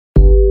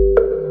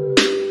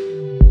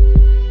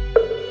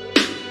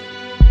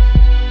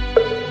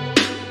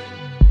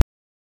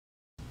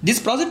This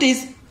project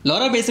is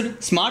LoRa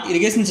based smart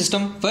irrigation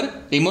system for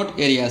remote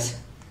areas.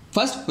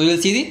 First we will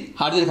see the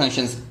hardware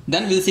functions,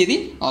 then we will see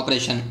the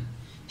operation.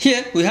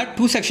 Here we have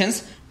two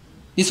sections.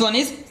 This one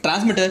is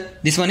transmitter,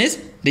 this one is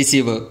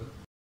receiver.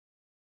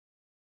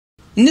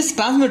 In this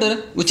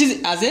transmitter, which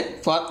is as a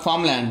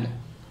farmland,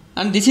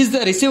 and this is the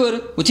receiver,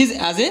 which is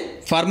as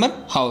a farmer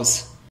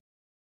house.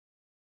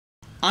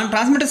 On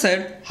transmitter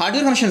side,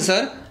 hardware functions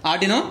are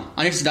Arduino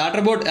and its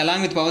daughter board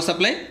along with power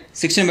supply,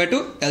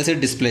 16:2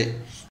 LCD display.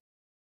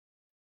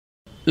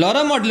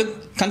 LoRa module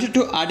connected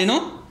to Arduino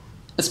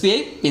SPI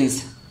pins,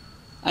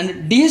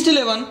 and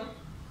DHT11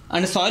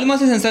 and soil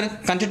moisture sensor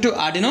connected to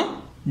Arduino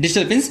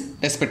digital pins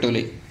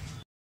respectively.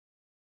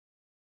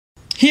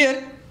 Here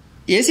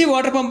AC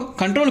water pump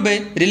controlled by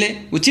relay,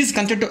 which is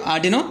connected to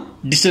Arduino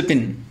digital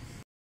pin.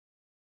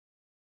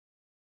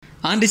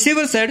 On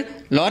receiver side,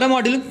 LoRa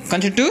module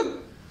connected to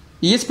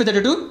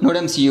ESP32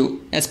 nodemcu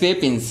SPI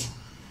pins.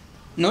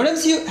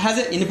 Nodemcu has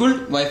an inbuilt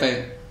Wi-Fi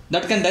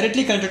that can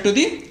directly connect to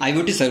the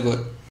IoT server.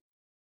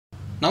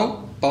 Now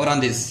power on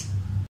this.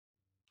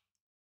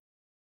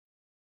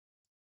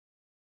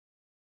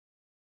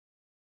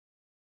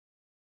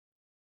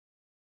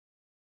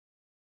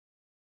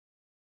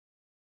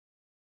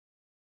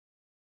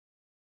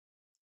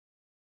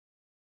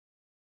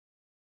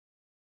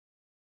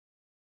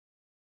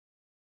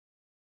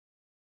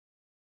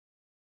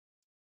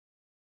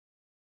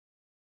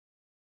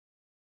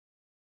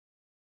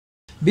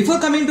 Before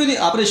coming to the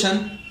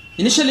operation,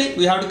 initially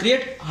we have to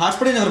create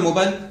hotspot in our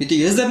mobile with the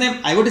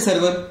username IoT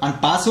server and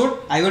password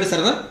IoT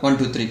server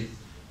 123.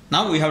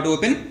 Now we have to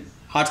open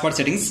hotspot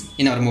settings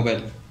in our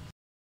mobile.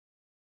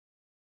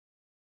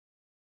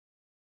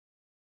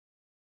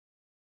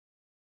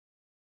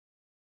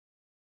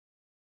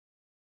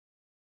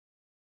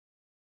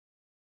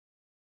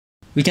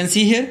 We can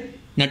see here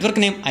network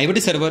name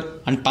IoT server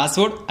and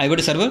password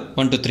IoT server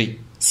 123.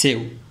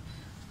 Save.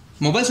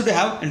 Mobile should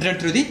have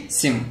internet through the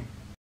SIM.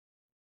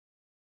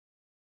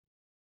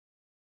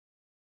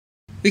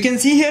 We can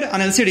see here on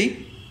LCD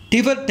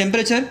T for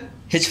temperature,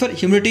 H for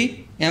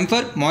humidity, M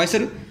for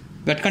moisture,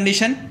 wet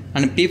condition,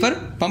 and P for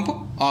pump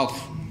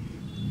off.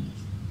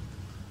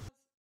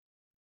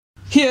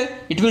 Here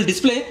it will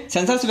display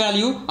sensors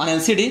value on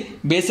LCD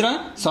based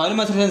on soil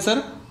moisture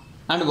sensor,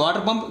 and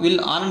water pump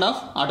will on and off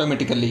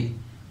automatically.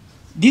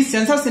 These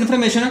sensors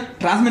information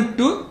transmit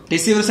to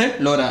receiver side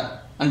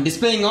LoRa and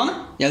displaying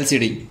on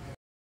LCD.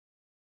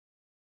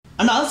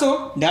 And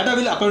also data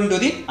will upload into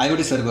the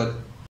IoT server.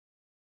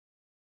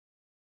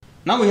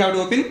 Now we have to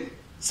open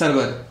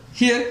server.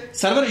 Here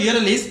server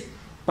URL is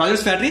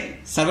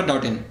projectsfactory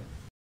server.in.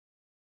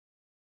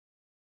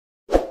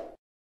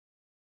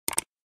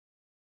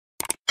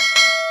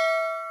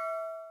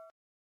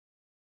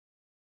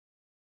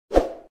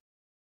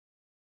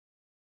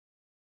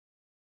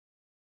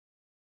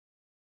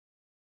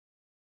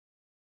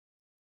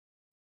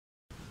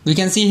 We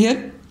can see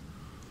here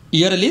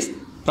URL is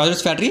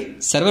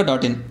projectsfactory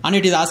server.in, and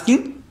it is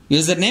asking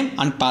username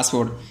and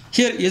password.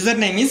 Here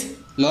username is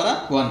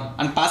LoRa1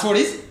 and password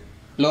is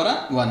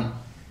LoRa1.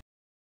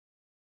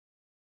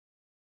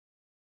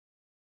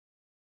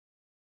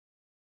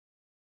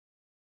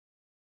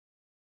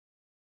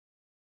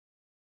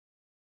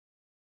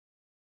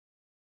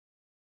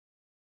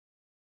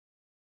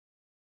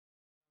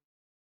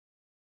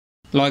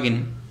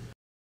 Login.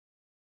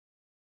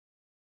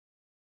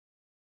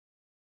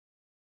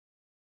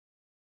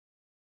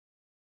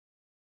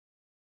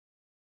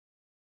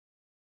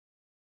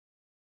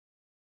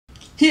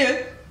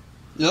 Here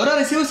LoRa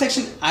receiver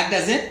section acts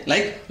as a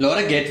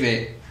LoRa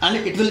gateway, and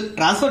it will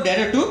transfer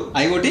data to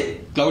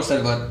IoT cloud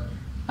server,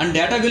 and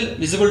data will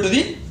visible to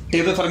the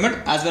table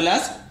format as well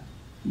as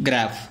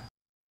graph.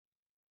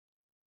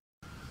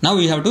 Now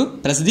we have to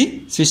press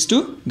the switch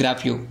to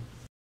graph view.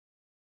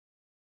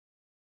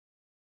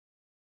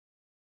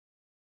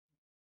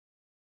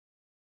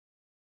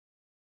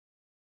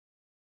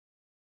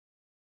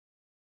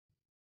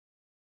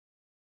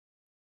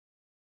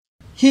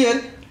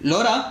 Here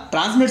LoRa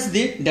transmits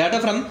the data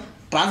from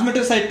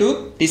transmitter side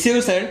to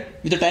receiver side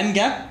with a time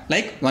gap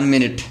like 1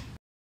 minute.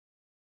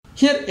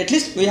 Here at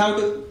least we have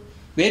to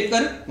wait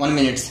for 1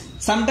 minute.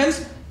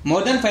 Sometimes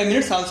more than 5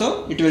 minutes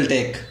also it will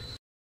take.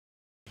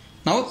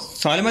 Now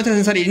soil moisture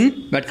sensor is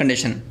in wet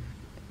condition.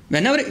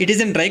 Whenever it is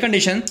in dry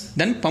condition,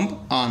 then pump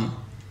on.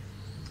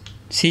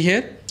 See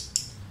here.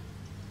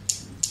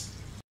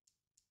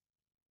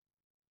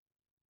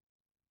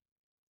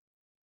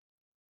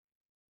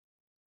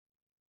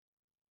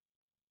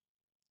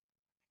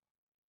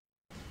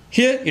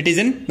 Here it is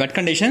in wet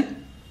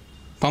condition,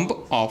 pump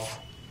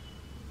off.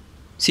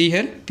 See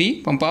here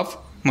P, pump off,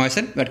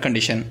 moisture, wet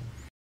condition.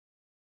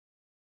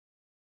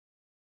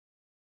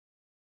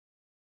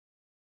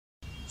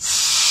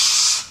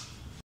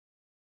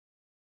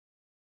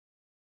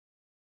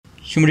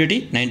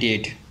 Humidity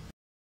 98.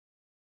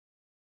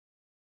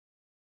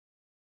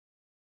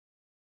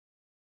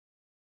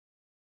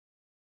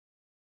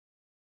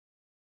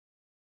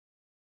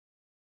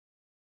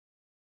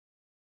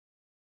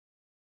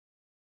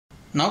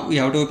 Now we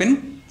have to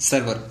open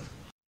server.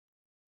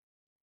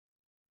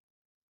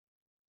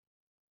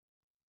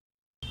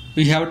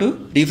 we have to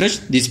refresh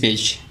this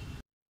page.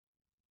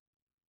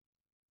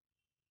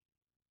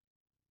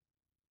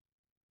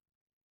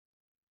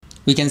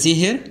 We can see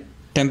here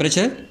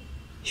temperature,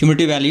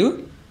 humidity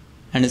value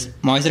and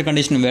moisture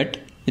condition wet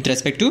with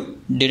respect to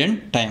date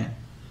and time.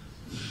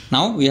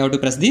 Now we have to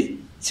press the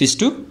switch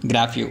to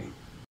graph view.